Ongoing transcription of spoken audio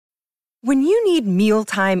When you need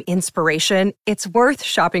mealtime inspiration, it's worth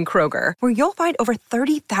shopping Kroger, where you'll find over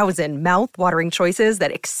 30,000 mouth-watering choices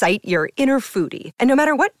that excite your inner foodie. And no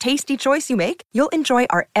matter what tasty choice you make, you'll enjoy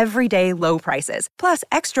our everyday low prices, plus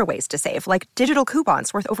extra ways to save, like digital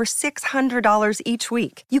coupons worth over $600 each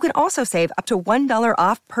week. You can also save up to $1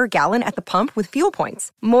 off per gallon at the pump with fuel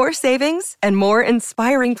points. More savings and more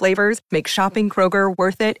inspiring flavors make shopping Kroger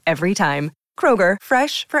worth it every time. Kroger,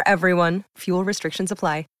 fresh for everyone. Fuel restrictions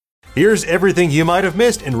apply. Here's everything you might have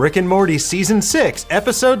missed in Rick and Morty Season 6,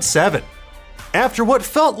 Episode 7. After what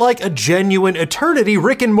felt like a genuine eternity,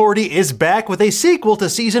 Rick and Morty is back with a sequel to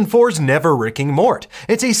Season 4's Never Ricking Mort.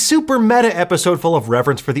 It's a super meta episode full of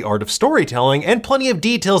reverence for the art of storytelling and plenty of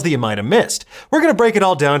details that you might have missed. We're going to break it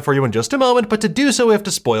all down for you in just a moment, but to do so we have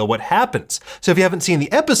to spoil what happens. So if you haven't seen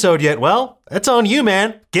the episode yet, well, that's on you,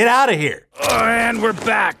 man. Get out of here. And we're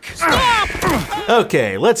back. Stop!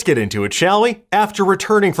 Okay, let's get into it, shall we? After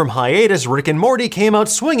returning from hiatus, Rick and Morty came out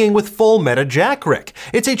swinging with full meta Jack Rick.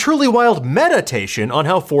 It's a truly wild meditation on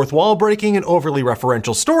how fourth wall breaking and overly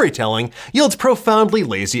referential storytelling yields profoundly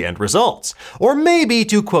lazy end results. Or maybe,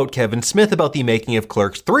 to quote Kevin Smith about the making of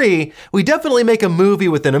Clerks 3, we definitely make a movie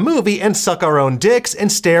within a movie and suck our own dicks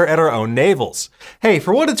and stare at our own navels. Hey,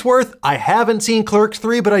 for what it's worth, I haven't seen Clerks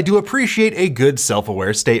 3, but I do appreciate a good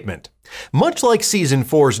self-aware statement. Much like Season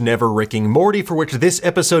 4's Never Ricking Morty, for which this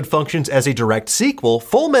episode functions as a direct sequel,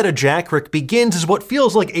 Full Meta Jack Rick begins as what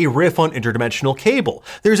feels like a riff on Interdimensional Cable.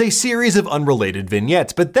 There's a series of unrelated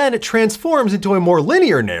vignettes, but then it transforms into a more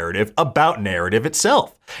linear narrative about narrative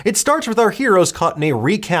itself. It starts with our heroes caught in a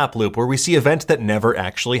recap loop where we see events that never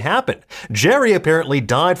actually happened. Jerry apparently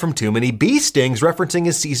died from too many bee stings, referencing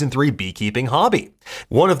his Season 3 beekeeping hobby.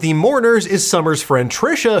 One of the mourners is Summer's friend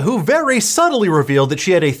Trisha, who very subtly revealed that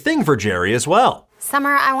she had a thing for Jerry as well.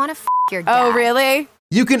 Summer, I want to your dad. Oh, really?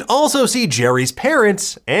 You can also see Jerry's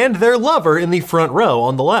parents and their lover in the front row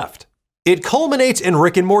on the left. It culminates in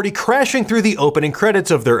Rick and Morty crashing through the opening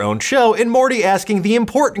credits of their own show and Morty asking the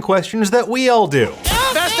important questions that we all do.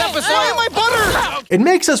 Best episode! My butter! It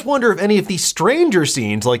makes us wonder if any of the stranger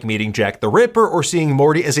scenes, like meeting Jack the Ripper or seeing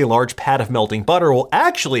Morty as a large pat of melting butter, will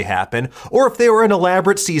actually happen, or if they were an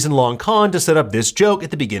elaborate season-long con to set up this joke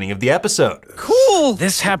at the beginning of the episode. Cool!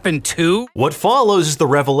 This happened too? What follows is the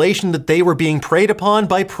revelation that they were being preyed upon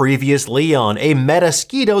by previous Leon, a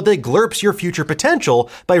meta-skeeto that glurps your future potential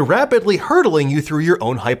by rapidly hurtling you through your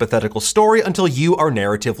own hypothetical story until you are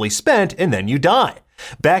narratively spent and then you die.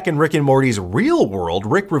 Back in Rick and Morty's real world,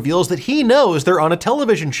 Rick reveals that he knows they're on a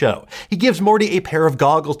television show. He gives Morty a pair of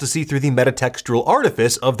goggles to see through the metatextual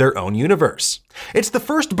artifice of their own universe. It's the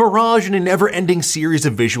first barrage in a never-ending series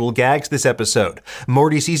of visual gags this episode.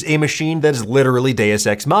 Morty sees a machine that is literally Deus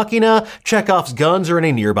Ex Machina, Chekhov's guns are in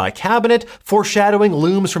a nearby cabinet, foreshadowing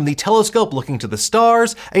looms from the telescope looking to the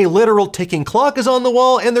stars, a literal ticking clock is on the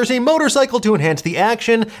wall, and there's a motorcycle to enhance the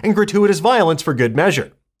action, and gratuitous violence for good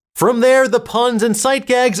measure. From there, the puns and sight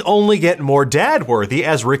gags only get more dad-worthy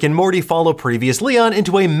as Rick and Morty follow previous Leon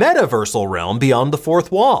into a metaversal realm beyond the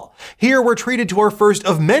fourth wall. Here, we're treated to our first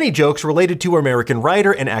of many jokes related to American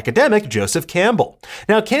writer and academic Joseph Campbell.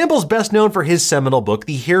 Now, Campbell's best known for his seminal book,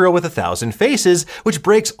 The Hero with a Thousand Faces, which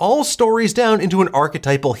breaks all stories down into an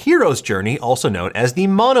archetypal hero's journey, also known as the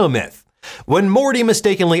monomyth. When Morty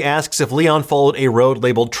mistakenly asks if Leon followed a road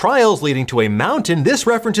labeled Trials leading to a mountain, this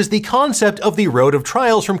references the concept of the Road of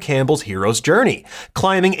Trials from Campbell's hero's journey.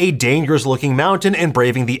 Climbing a dangerous-looking mountain and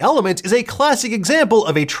braving the elements is a classic example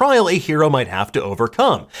of a trial a hero might have to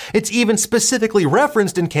overcome. It's even specifically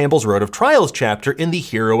referenced in Campbell's Road of Trials chapter in The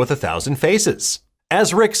Hero with a Thousand Faces.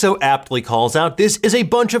 As Rick so aptly calls out, this is a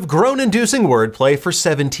bunch of groan-inducing wordplay for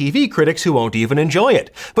 7 TV critics who won't even enjoy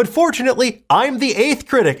it. But fortunately, I'm the 8th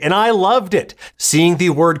critic, and I loved it. Seeing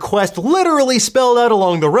the word quest literally spelled out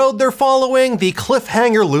along the road they're following, the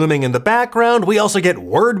cliffhanger looming in the background, we also get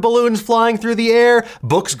word balloons flying through the air,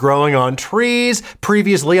 books growing on trees,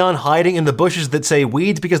 previous Leon hiding in the bushes that say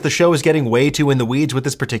weeds because the show is getting way too in the weeds with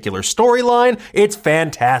this particular storyline. It's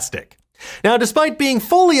fantastic. Now, despite being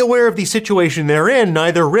fully aware of the situation they're in,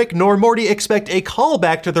 neither Rick nor Morty expect a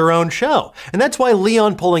callback to their own show. And that's why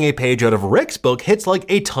Leon pulling a page out of Rick's book hits like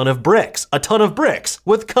a ton of bricks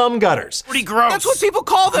with cum gutters. Pretty gross. That's what people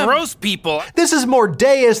call them. Gross people. This is more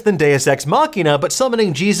Deus than Deus Ex Machina, but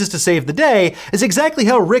summoning Jesus to save the day is exactly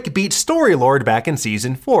how Rick beat Storylord back in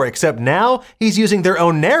Season 4, except now he's using their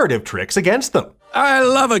own narrative tricks against them. I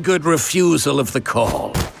love a good refusal of the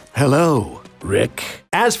call. Hello, Rick.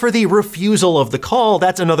 As for the refusal of the call,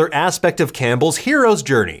 that's another aspect of Campbell's hero's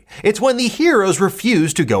journey. It's when the heroes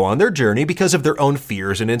refuse to go on their journey because of their own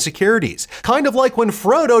fears and insecurities. Kind of like when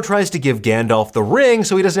Frodo tries to give Gandalf the ring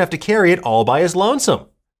so he doesn't have to carry it all by his lonesome.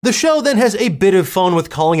 The show then has a bit of fun with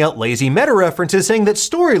calling out lazy meta references, saying that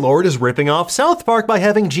Storylord is ripping off South Park by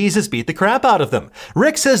having Jesus beat the crap out of them.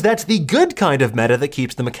 Rick says that's the good kind of meta that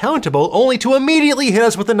keeps them accountable, only to immediately hit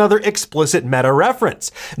us with another explicit meta reference.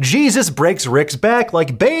 Jesus breaks Rick's back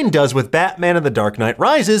like Bane does with Batman and The Dark Knight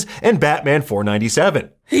Rises and Batman 497.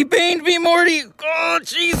 He baned me, Morty! Oh,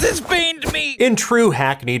 Jesus baned me! In true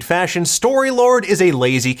hackneyed fashion, Storylord is a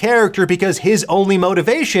lazy character because his only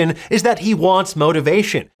motivation is that he wants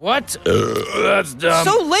motivation. What? That's dumb.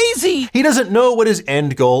 So lazy! He doesn't know what his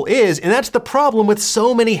end goal is, and that's the problem with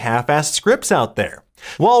so many half-assed scripts out there.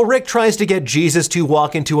 While Rick tries to get Jesus to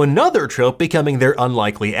walk into another trope, becoming their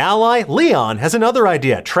unlikely ally, Leon has another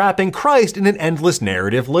idea, trapping Christ in an endless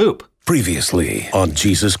narrative loop. Previously on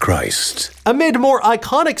Jesus Christ. Amid more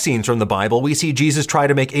iconic scenes from the Bible, we see Jesus try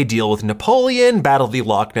to make a deal with Napoleon, battle the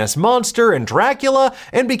Loch Ness Monster and Dracula,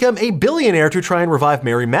 and become a billionaire to try and revive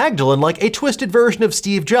Mary Magdalene like a twisted version of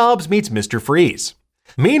Steve Jobs meets Mr. Freeze.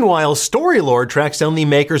 Meanwhile, Storylord tracks down the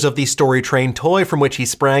makers of the Story Train toy from which he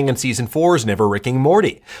sprang in Season 4's Never Ricking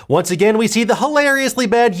Morty. Once again, we see the hilariously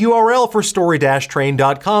bad URL for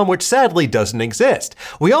story-train.com, which sadly doesn't exist.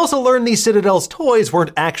 We also learn the Citadel's toys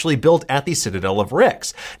weren't actually built at the Citadel of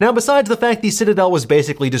Rick's. Now, besides the fact the Citadel was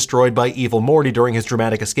basically destroyed by Evil Morty during his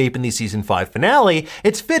dramatic escape in the Season 5 finale,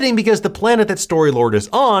 it's fitting because the planet that Storylord is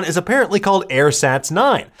on is apparently called Airsats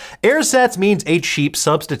 9. Airsats means a cheap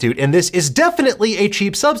substitute, and this is definitely a cheap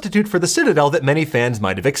substitute for the Citadel that many fans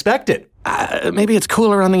might have expected. Maybe it's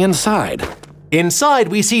cooler on the inside. Inside,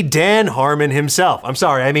 we see Dan Harmon himself.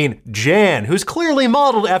 Jan, who's clearly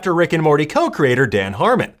modeled after Rick and Morty co-creator Dan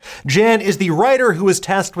Harmon. Jan is the writer who was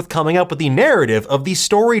tasked with coming up with the narrative of the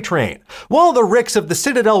Story Train. While the Ricks of the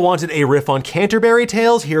Citadel wanted a riff on Canterbury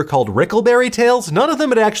Tales, here called Rickleberry Tales, none of them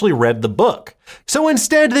had actually read the book. So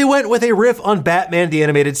instead, they went with a riff on Batman the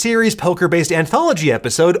Animated Series poker-based anthology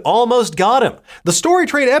episode, Almost Got Him. The Story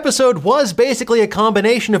Train episode was basically a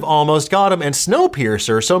combination of Almost Got Him and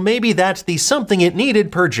Snowpiercer, so maybe that's the something it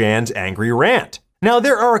needed per Jan's angry rant. Now,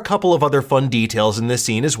 there are a couple of other fun details in this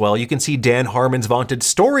scene as well. You can see Dan Harmon's vaunted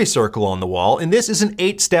story circle on the wall, and this is an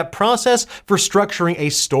 8-step process for structuring a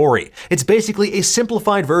story. It's basically a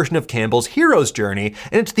simplified version of Campbell's hero's journey,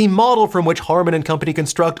 and it's the model from which Harmon and company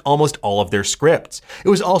construct almost all of their scripts. It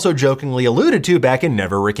was also jokingly alluded to back in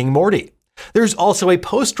Never Ricking Morty. There's also a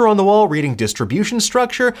poster on the wall reading distribution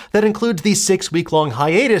structure that includes the 6-week-long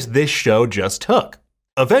hiatus this show just took.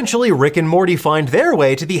 Eventually, Rick and Morty find their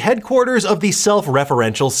way to the headquarters of the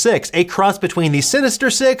Self-Referential Six, a cross between the Sinister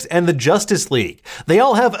Six and the Justice League. They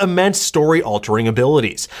all have immense story-altering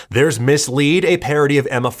abilities. There's Miss Lead, a parody of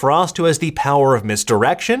Emma Frost who has the power of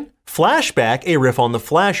misdirection. Flashback, a riff on The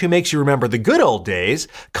Flash who makes you remember the good old days.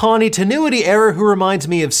 Connie Tenuity Error, who reminds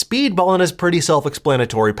me of Speedball and has pretty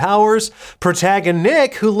self-explanatory powers.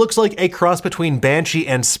 Protagonist, who looks like a cross between Banshee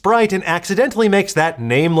and Sprite and accidentally makes that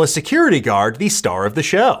nameless security guard the star of the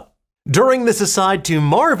show. During this aside to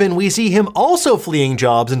Marvin, we see him also fleeing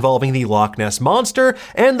jobs involving the Loch Ness Monster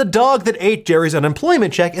and the dog that ate Jerry's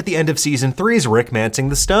unemployment check at the end of Season 3's Rick Mancing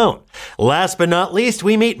the Stone. Last but not least,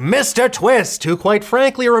 we meet Mr. Twist, who quite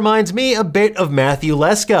frankly reminds me a bit of Matthew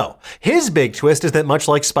Lesko. His big twist is that much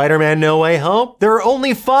like Spider-Man No Way Home, there are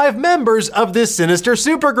only 5 members of this sinister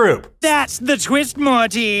supergroup. That's the twist,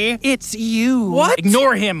 Morty. It's you. What?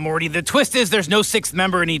 Ignore him, Morty. The twist is there's no 6th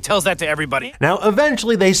member, and he tells that to everybody. Now,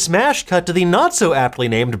 eventually, they smash cut to the not-so-aptly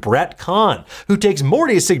named Brett Kahn, who takes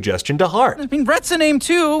Morty's suggestion to heart. Brett's a name,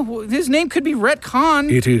 too. His name could be Rhett Kahn.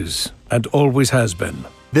 It is, and always has been.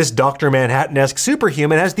 This Dr. Manhattan-esque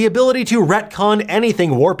superhuman has the ability to retcon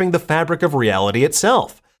anything, warping the fabric of reality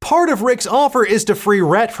itself. Part of Rick's offer is to free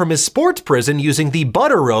Rhett from his sports prison using the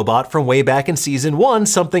Butter robot from way back in Season 1,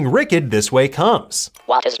 Something Ricked This Way Comes.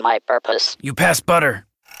 What is my purpose? You pass Butter.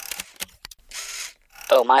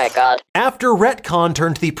 Oh my god. After Retcon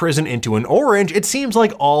turned the prison into an orange, it seems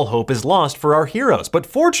like all hope is lost for our heroes, but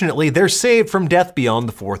fortunately they're saved from death beyond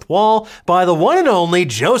the fourth wall by the one and only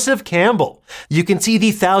Joseph Campbell. You can see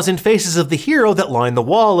the 1,000 faces of the hero that line the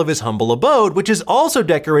wall of his humble abode, which is also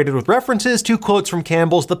decorated with references to quotes from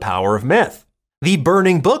Campbell's The Power of Myth. The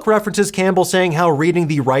Burning Book references Campbell saying how reading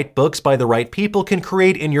the right books by the right people can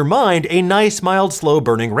create in your mind a nice, mild, slow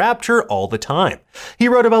burning rapture all the time. He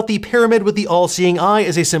wrote about the pyramid with the all-seeing eye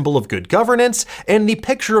as a symbol of good governance, and the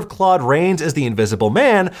picture of Claude Rains as the Invisible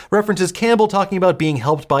Man references Campbell talking about being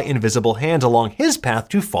helped by invisible hands along his path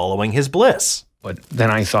to following his bliss. But then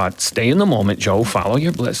I thought, stay in the moment, Joe, follow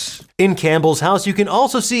your bliss. In Campbell's house, you can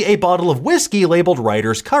also see a bottle of whiskey labeled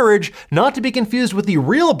Writer's Courage, not to be confused with the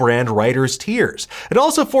real brand Writer's Tears. It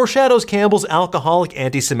also foreshadows Campbell's alcoholic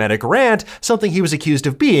anti-Semitic rant, something he was accused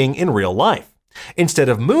of being in real life. Instead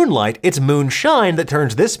of moonlight, it's moonshine that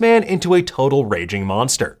turns this man into a total raging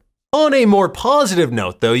monster. On a more positive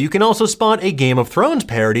note, though, you can also spot a Game of Thrones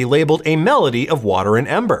parody labeled A Melody of Water and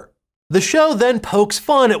Ember. The show then pokes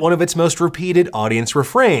fun at one of its most repeated audience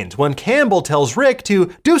refrains when Campbell tells Rick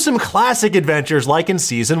to do some classic adventures like in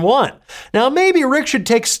Season 1. Now maybe Rick should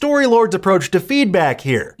take Storylord's approach to feedback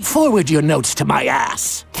here. Forward your notes to my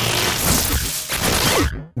ass.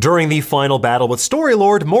 During the final battle with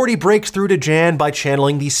Storylord, Morty breaks through to Jan by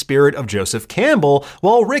channeling the spirit of Joseph Campbell,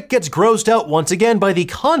 while Rick gets grossed out once again by the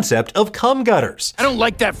concept of cum gutters. I don't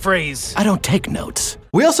like that phrase. I don't take notes.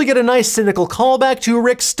 We also get a nice cynical callback to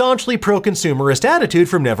Rick's staunchly pro-consumerist attitude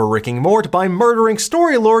from Never Ricking Mort by murdering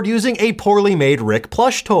Storylord using a poorly made Rick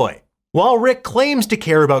plush toy. While Rick claims to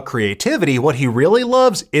care about creativity, what he really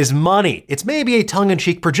loves is money. It's maybe a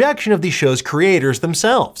tongue-in-cheek projection of the show's creators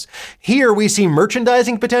themselves. Here we see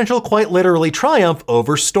merchandising potential quite literally triumph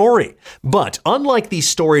over story. But unlike the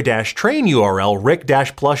story-train URL,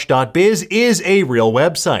 rick-plush.biz is a real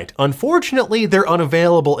website. Unfortunately, they're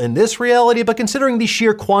unavailable in this reality, but considering the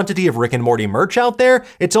sheer quantity of Rick and Morty merch out there,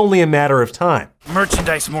 it's only a matter of time.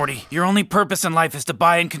 Merchandise, Morty. Your only purpose in life is to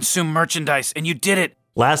buy and consume merchandise, and you did it.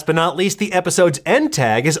 Last but not least, the episode's end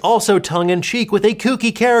tag is also tongue-in-cheek with a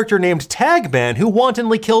kooky character named Tagman who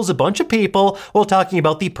wantonly kills a bunch of people while talking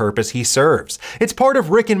about the purpose he serves. It's part of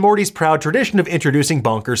Rick and Morty's proud tradition of introducing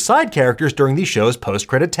bonkers side characters during the show's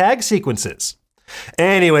post-credit tag sequences.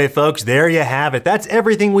 Anyway, folks, there you have it. That's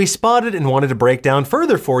everything we spotted and wanted to break down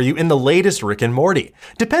further for you in the latest Rick and Morty.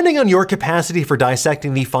 Depending on your capacity for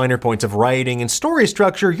dissecting the finer points of writing and story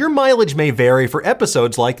structure, your mileage may vary for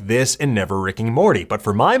episodes like this and Never Ricking Morty, but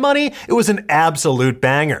for my money, it was an absolute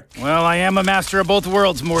banger. Well, I am a master of both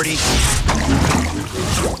worlds, Morty.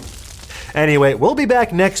 Anyway, we'll be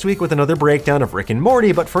back next week with another breakdown of Rick and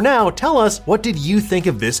Morty, but for now, tell us, what did you think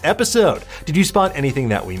of this episode? Did you spot anything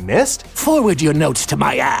that we missed? Forward your notes to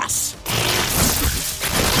my ass.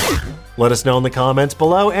 Let us know in the comments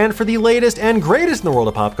below, and for the latest and greatest in the world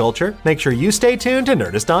of pop culture, make sure you stay tuned to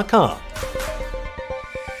Nerdist.com.